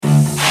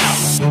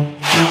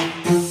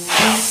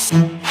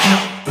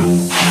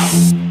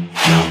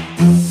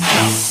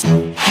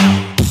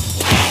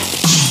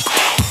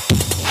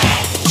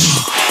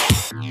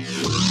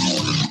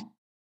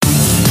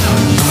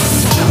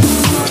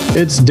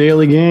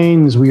Daily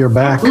Gains. We are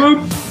back.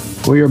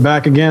 We are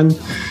back again.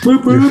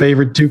 Your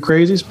favorite two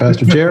crazies,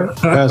 Pastor Jer,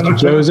 Pastor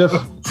Joseph.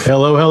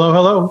 Hello, hello,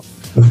 hello.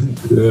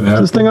 Is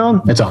this thing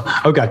on? It's on.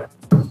 Okay.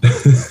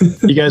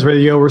 You guys ready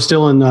to go? We're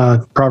still in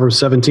Proverbs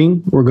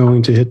 17. We're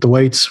going to hit the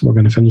weights. We're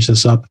going to finish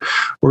this up.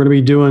 We're going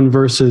to be doing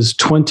verses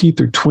 20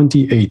 through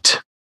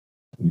 28.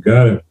 You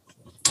got it.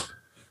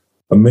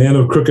 A man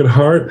of crooked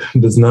heart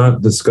does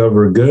not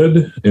discover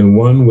good, and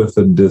one with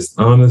a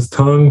dishonest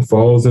tongue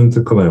falls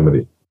into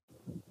calamity.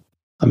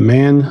 A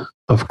man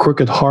of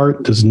crooked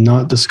heart does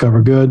not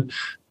discover good,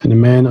 and a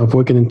man of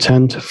wicked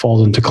intent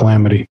falls into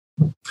calamity.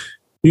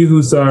 He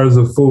who sires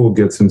a fool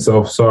gets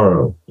himself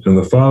sorrow, and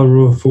the father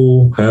of a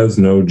fool has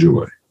no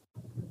joy.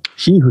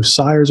 He who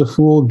sires a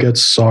fool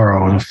gets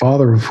sorrow, and the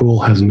father of a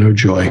fool has no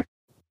joy.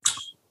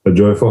 A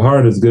joyful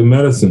heart is good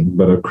medicine,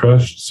 but a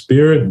crushed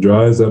spirit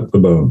dries up the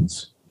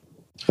bones.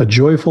 A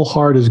joyful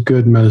heart is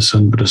good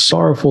medicine, but a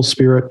sorrowful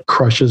spirit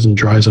crushes and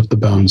dries up the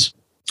bones.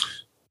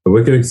 The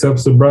wicked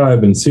accepts a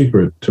bribe in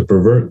secret to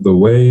pervert the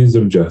ways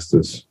of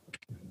justice.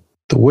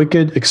 The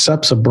wicked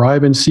accepts a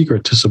bribe in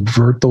secret to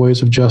subvert the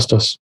ways of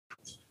justice.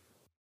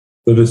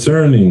 The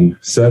discerning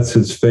sets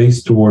his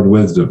face toward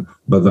wisdom,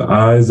 but the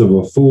eyes of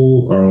a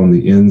fool are on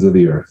the ends of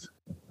the earth.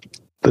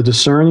 The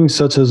discerning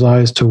sets his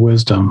eyes to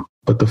wisdom,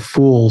 but the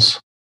fools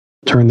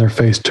turn their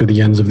face to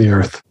the ends of the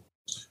earth.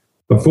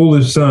 A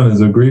foolish son is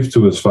a grief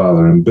to his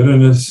father, and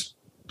bitterness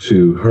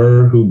to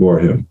her who bore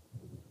him.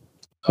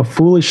 A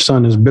foolish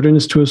son is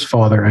bitterness to his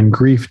father, and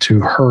grief to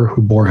her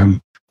who bore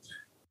him.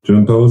 To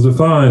impose a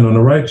fine on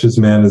a righteous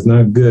man is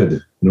not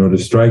good, nor to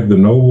strike the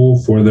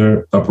noble for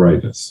their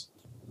uprightness.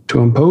 To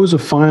impose a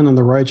fine on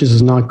the righteous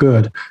is not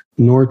good,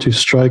 nor to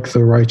strike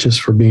the righteous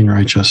for being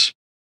righteous.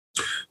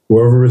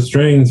 Whoever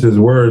restrains his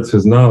words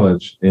has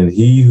knowledge, and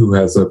he who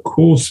has a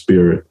cool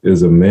spirit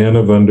is a man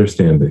of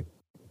understanding.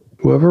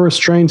 Whoever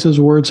restrains his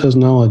words has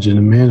knowledge, and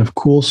a man of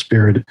cool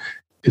spirit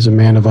is a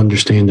man of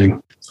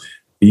understanding.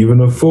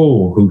 Even a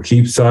fool who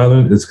keeps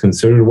silent is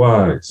considered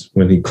wise.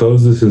 When he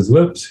closes his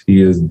lips,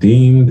 he is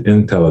deemed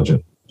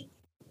intelligent.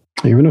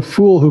 Even a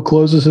fool who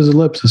closes his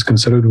lips is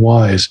considered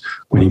wise.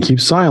 When he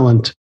keeps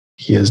silent,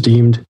 he is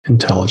deemed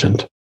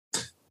intelligent.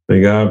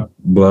 May God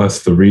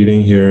bless the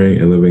reading,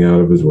 hearing, and living out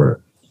of his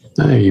word.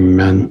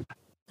 Amen.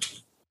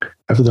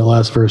 After the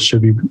last verse,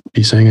 should we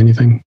be saying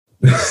anything?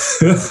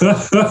 That's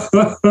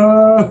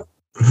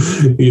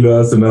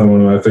another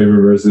one of my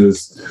favorite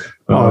verses.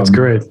 Oh, it's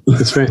great.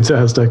 It's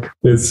fantastic.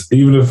 It's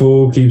even a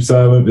fool keeps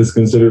silent is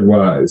considered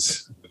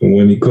wise. And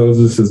when he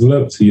closes his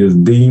lips, he is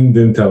deemed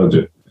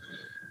intelligent.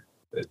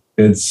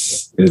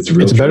 It's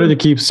better to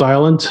keep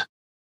silent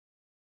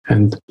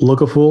and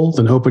look a fool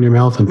than open your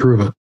mouth and prove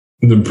it.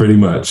 Pretty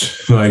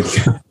much. Like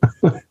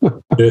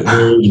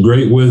there's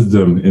great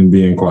wisdom in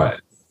being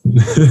quiet.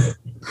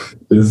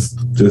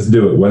 Just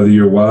do it. Whether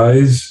you're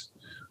wise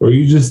or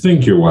you just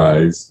think you're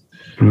wise,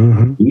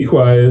 Be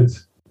quiet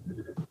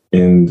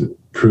and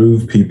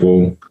prove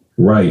people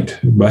right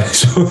by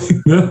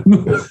showing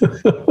them.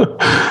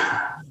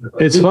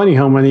 It's funny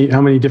how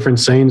many different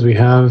sayings we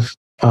have,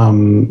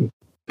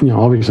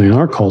 obviously in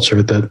our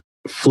culture that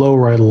flow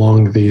right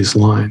along these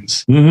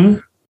lines.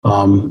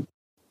 Some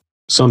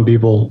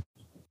people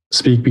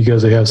speak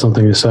because they have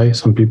something to say.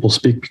 Some people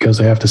speak because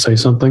they have to say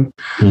something.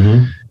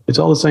 It's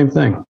all the same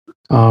thing.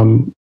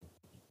 And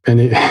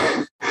it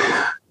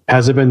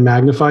has it been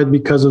magnified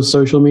because of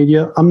social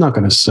media? I'm not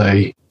going to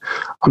say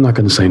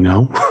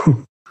no.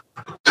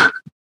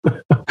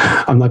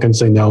 I'm not going to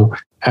say no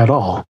at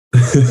all.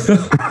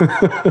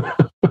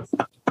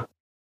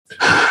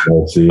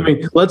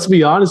 Let's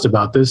be honest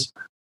about this.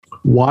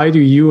 Why do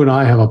you and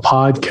I have a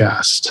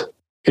podcast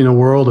in a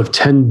world of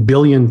 10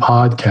 billion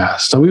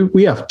podcasts? So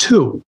we have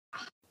two.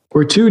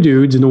 We're two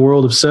dudes in a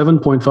world of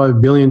 7.5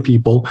 billion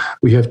people.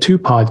 We have two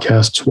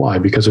podcasts. Why?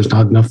 Because there's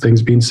not enough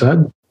things being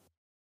said.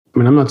 I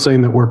mean, I'm not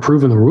saying that we're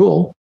proving the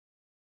rule,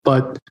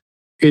 but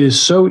it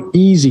is so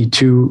easy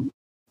to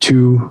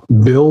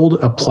build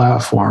a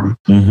platform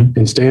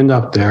and stand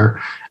up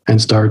there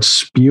and start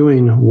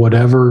spewing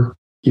whatever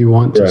you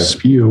want to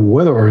spew,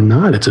 whether or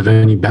not it's of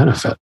any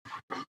benefit.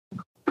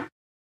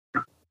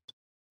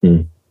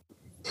 And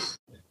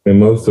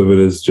most of it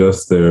is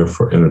just there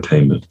for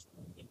entertainment.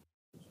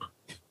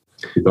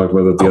 We talked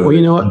about that the other day.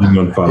 Feeding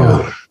on folly.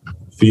 Yeah.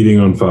 Feeding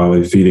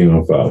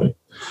on folly.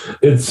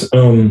 It's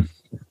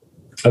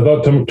I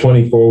thought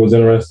 24 was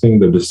interesting.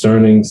 The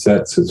discerning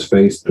sets his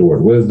face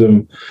toward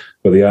wisdom,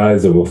 but the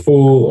eyes of a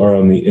fool are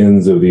on the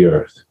ends of the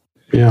earth.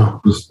 Yeah,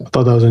 I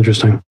thought that was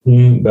interesting.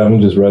 That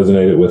one just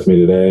resonated with me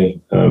today.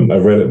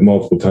 I've read it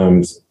multiple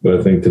times, but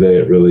I think today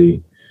it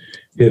really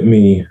hit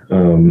me.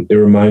 It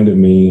reminded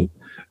me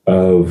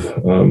of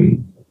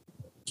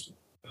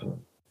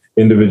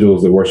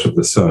individuals that worship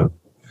the sun.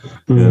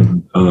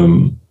 And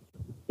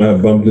I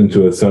bumped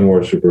into a sun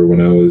worshiper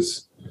when I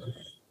was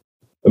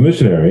a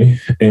missionary,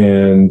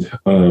 and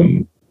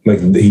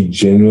he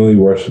genuinely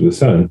worshiped the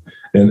sun.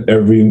 And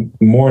every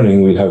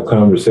morning we'd have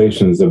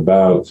conversations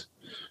about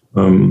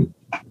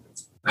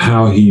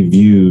how he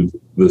viewed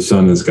the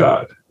sun as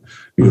God.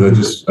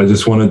 because I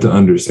just wanted to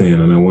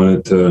understand, and I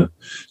wanted to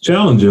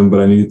challenge him, but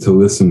I needed to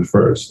listen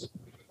first.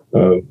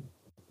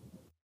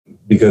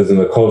 Because in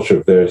the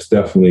culture there, it's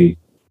definitely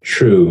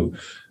true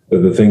that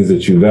the things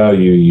that you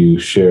value, you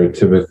share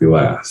typically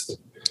last.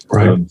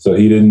 Right. So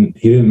he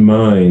didn't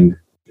mind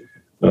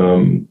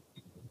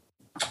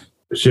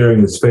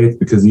sharing his faith,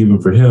 because even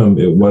for him,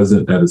 it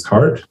wasn't at his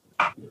heart.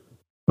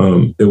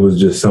 It was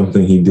just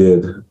something he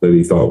did that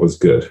he thought was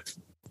good.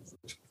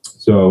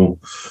 So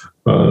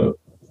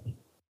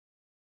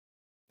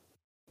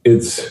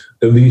it's,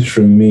 at least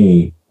for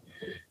me,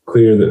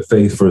 clear that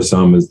faith for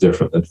some is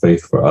different than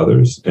faith for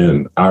others.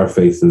 And our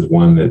faith is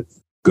one that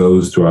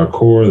goes to our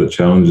core, that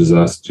challenges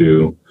us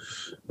to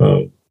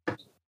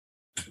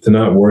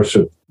not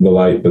worship the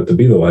light, but to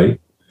be the light.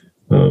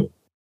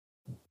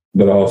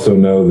 But also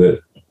know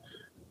that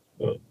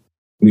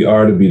we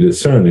are to be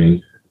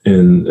discerning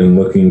and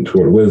looking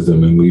toward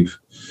wisdom. And we've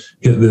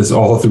hit this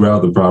all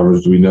throughout the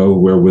Proverbs. We know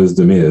where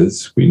wisdom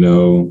is. We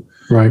know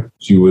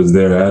she was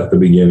there at the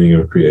beginning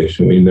of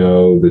creation. We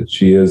know that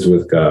she is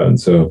with God.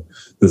 And so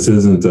this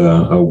isn't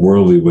a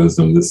worldly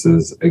wisdom. This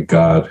is a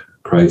God,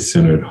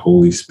 Christ-centered,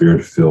 Holy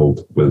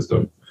Spirit-filled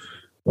wisdom.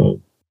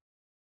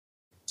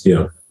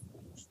 Yeah.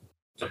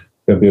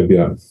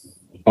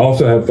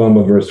 Also have fun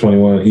with verse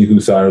 21. He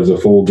who sires a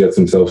fool gets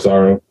himself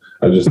sorrow.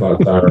 I just thought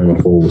siring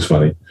a fool was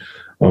funny.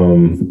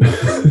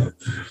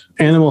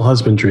 Animal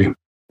husbandry.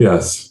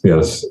 Yes.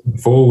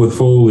 Fool with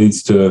fool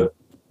leads to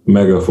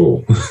mega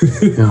fool.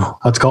 Yeah,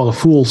 that's called a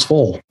fool's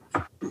foal.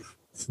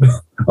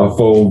 A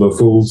fold of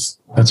fools.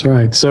 That's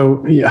right.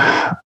 So,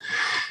 yeah.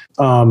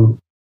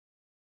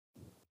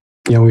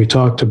 We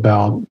talked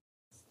about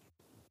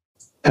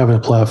having a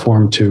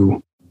platform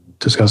to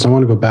discuss. I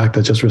want to go back to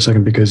that just for a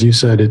second, because you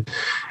said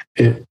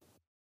it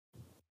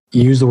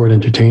used the word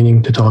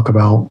entertaining to talk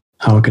about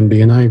how it can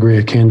be. And I agree,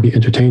 it can be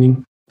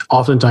entertaining.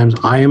 Oftentimes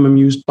I am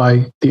amused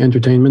by the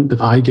entertainment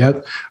that I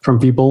get from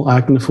people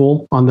acting a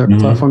fool on their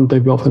platform that they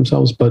built for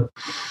themselves. But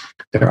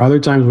there are other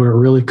times where it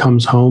really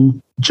comes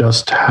home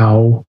just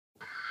how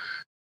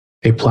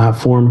a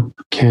platform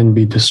can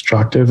be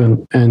destructive.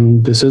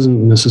 And this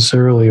isn't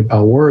necessarily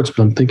about words,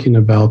 but I'm thinking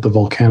about the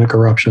volcanic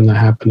eruption that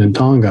happened in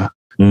Tonga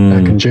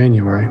back in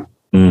January.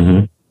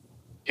 Mm-hmm.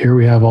 Here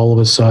we have all of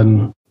a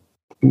sudden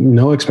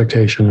no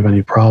expectation of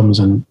any problems,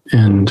 and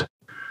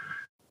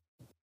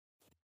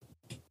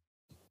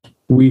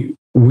we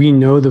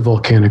know the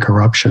volcanic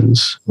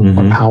eruptions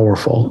are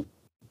powerful,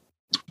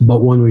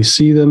 but when we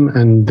see them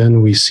and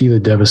then we see the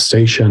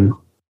devastation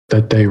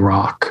that they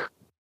rock,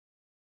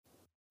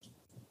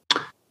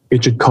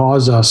 it should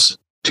cause us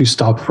to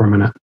stop for a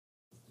minute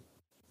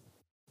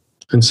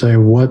and say,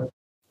 what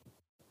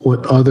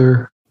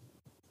other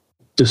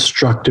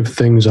destructive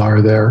things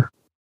are there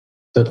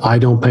that I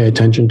don't pay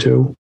attention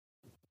to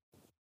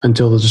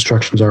until the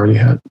destruction's already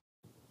hit?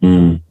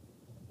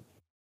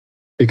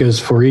 Because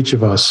for each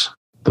of us,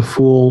 the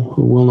fool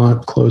who will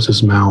not close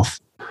his mouth,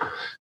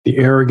 the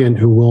arrogant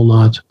who will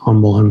not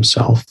humble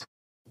himself,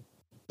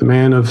 the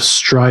man of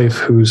strife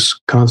who's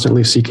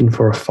constantly seeking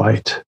for a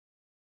fight,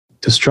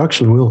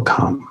 destruction will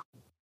come.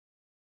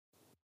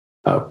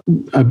 I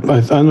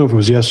don't know if it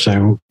was yesterday.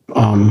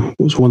 It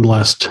was one of the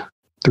last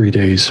 3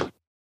 days.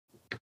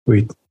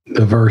 The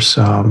verse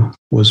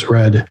was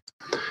read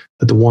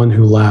that the one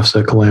who laughs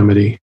at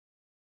calamity,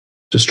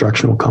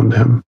 destruction will come to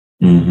him.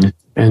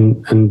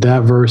 And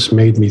that verse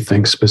made me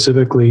think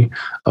specifically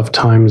of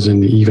times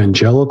in the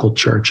evangelical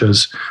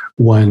churches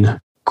when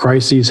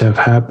crises have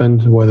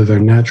happened, whether they're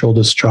natural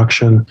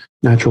destruction,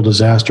 natural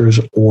disasters,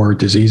 or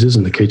diseases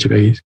in the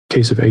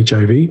case of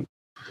HIV.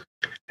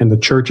 And the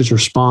church's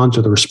response,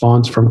 or the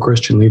response from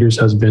Christian leaders,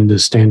 has been to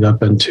stand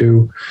up and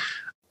to,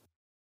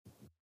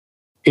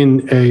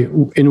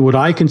 in what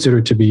I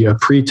consider to be a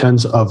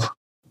pretense of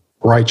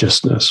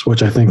righteousness,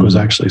 which I think was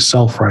actually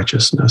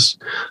self-righteousness,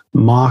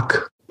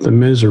 mock the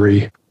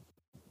misery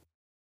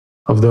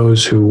of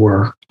those who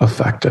were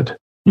affected,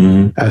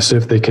 as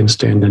if they can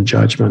stand in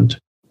judgment.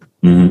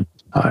 And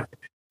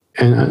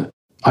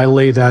I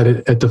lay that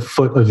at the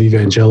foot of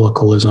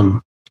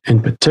evangelicalism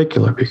in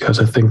particular, because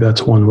I think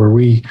that's one where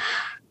we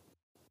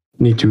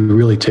need to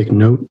really take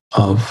note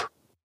of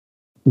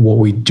what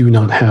we do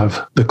not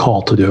have the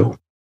call to do.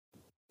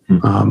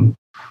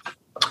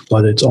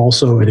 But it's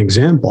also an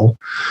example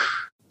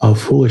of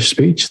foolish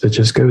speech that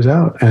just goes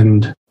out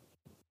and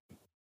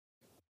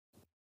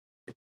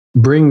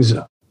brings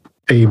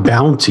a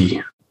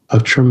bounty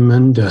of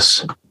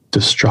tremendous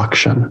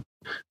destruction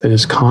that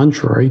is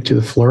contrary to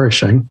the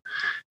flourishing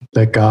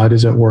that God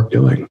is at work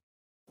doing.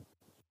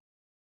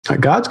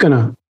 God's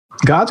gonna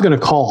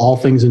call all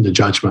things into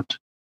judgment.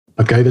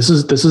 Okay, this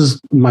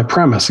is my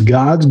premise.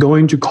 God's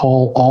going to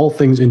call all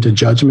things into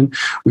judgment.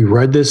 We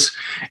read this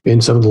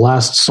in some of the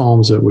last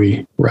Psalms that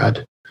we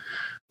read.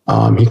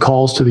 He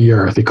calls to the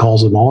earth. He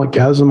calls them all,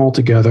 gathers them all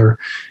together,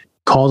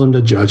 calls them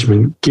to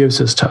judgment, gives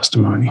his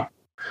testimony.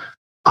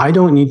 I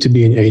don't need to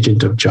be an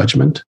agent of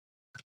judgment.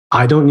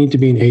 I don't need to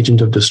be an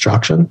agent of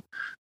destruction.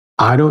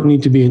 I don't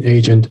need to be an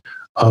agent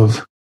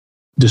of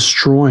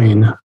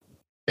destroying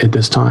at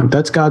this time.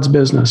 That's God's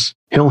business.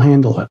 He'll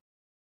handle it.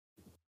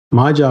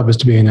 My job is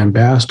to be an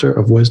ambassador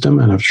of wisdom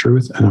and of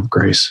truth and of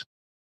grace,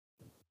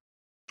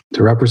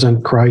 to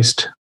represent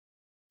Christ,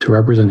 to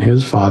represent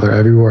his Father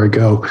everywhere I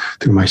go,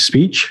 through my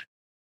speech,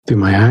 through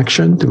my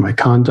action, through my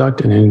conduct,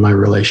 and in my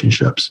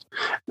relationships.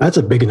 That's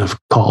a big enough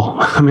call.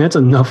 I mean, that's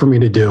enough for me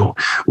to do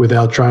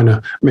without trying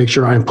to make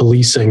sure I'm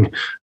policing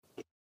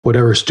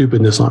whatever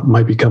stupidness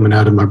might be coming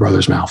out of my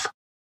brother's mouth.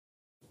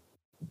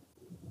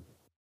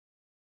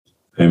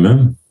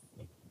 Amen.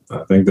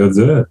 I think that's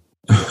it.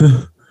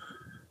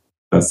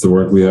 That's the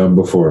work we have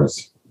before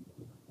us.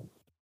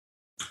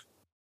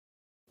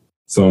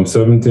 Psalm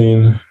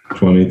 17,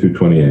 20 through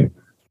 28.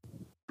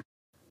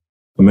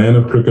 A man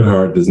of crooked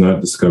heart does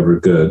not discover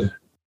good,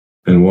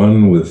 and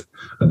one with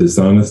a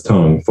dishonest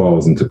tongue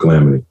falls into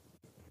calamity.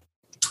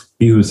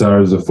 He who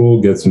sires a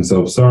fool gets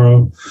himself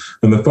sorrow,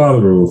 and the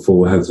father of a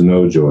fool has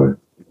no joy.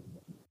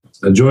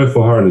 A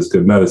joyful heart is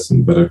good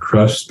medicine, but a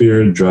crushed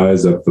spirit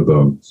dries up the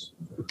bones.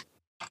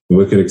 The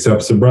wicked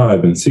accepts a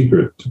bribe in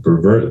secret to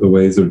pervert the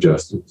ways of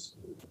justice.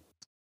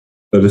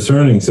 The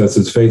discerning sets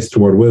his face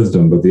toward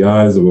wisdom, but the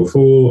eyes of a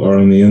fool are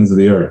on the ends of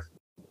the earth.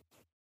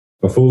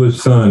 A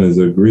foolish son is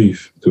a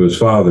grief to his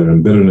father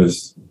and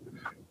bitterness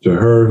to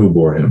her who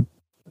bore him.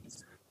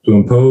 To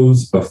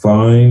impose a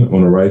fine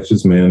on a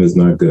righteous man is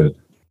not good,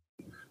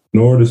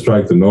 nor to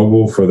strike the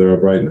noble for their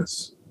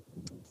uprightness.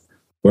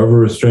 Whoever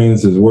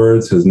restrains his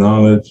words has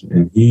knowledge,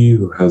 and he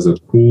who has a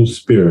cool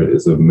spirit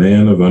is a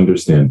man of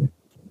understanding.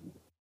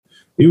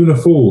 Even a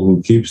fool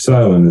who keeps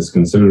silent is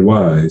considered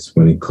wise.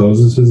 When he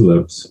closes his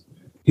lips,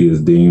 he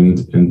is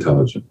deemed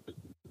intelligent.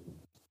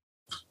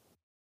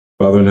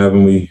 Father in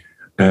heaven, we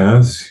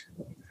ask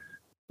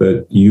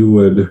that you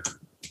would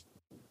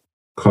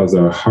cause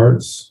our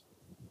hearts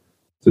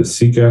to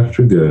seek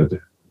after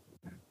good,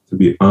 to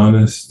be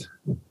honest,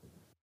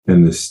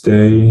 and to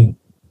stay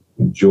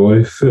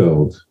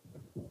joy-filled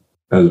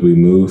as we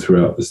move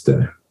throughout this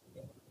day.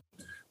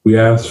 We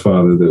ask,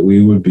 Father, that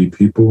we would be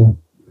people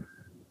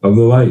of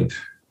the light,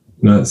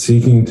 not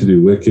seeking to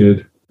do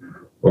wicked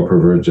or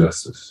pervert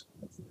justice.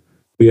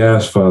 We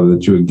ask, Father,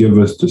 that you would give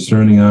us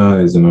discerning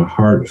eyes and a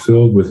heart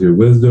filled with your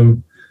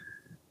wisdom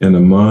and a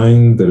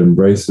mind that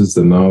embraces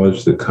the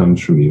knowledge that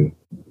comes from you.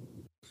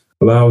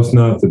 Allow us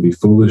not to be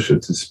foolish or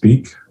to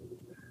speak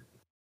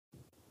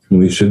when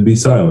we should be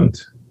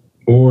silent,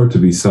 or to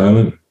be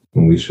silent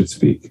when we should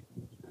speak.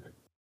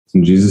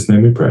 In Jesus'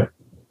 name we pray.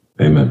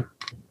 Amen.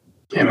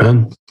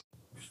 Amen.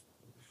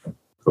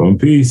 Go in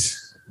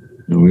peace,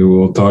 and we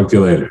will talk to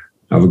you later.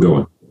 Have a good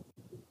one.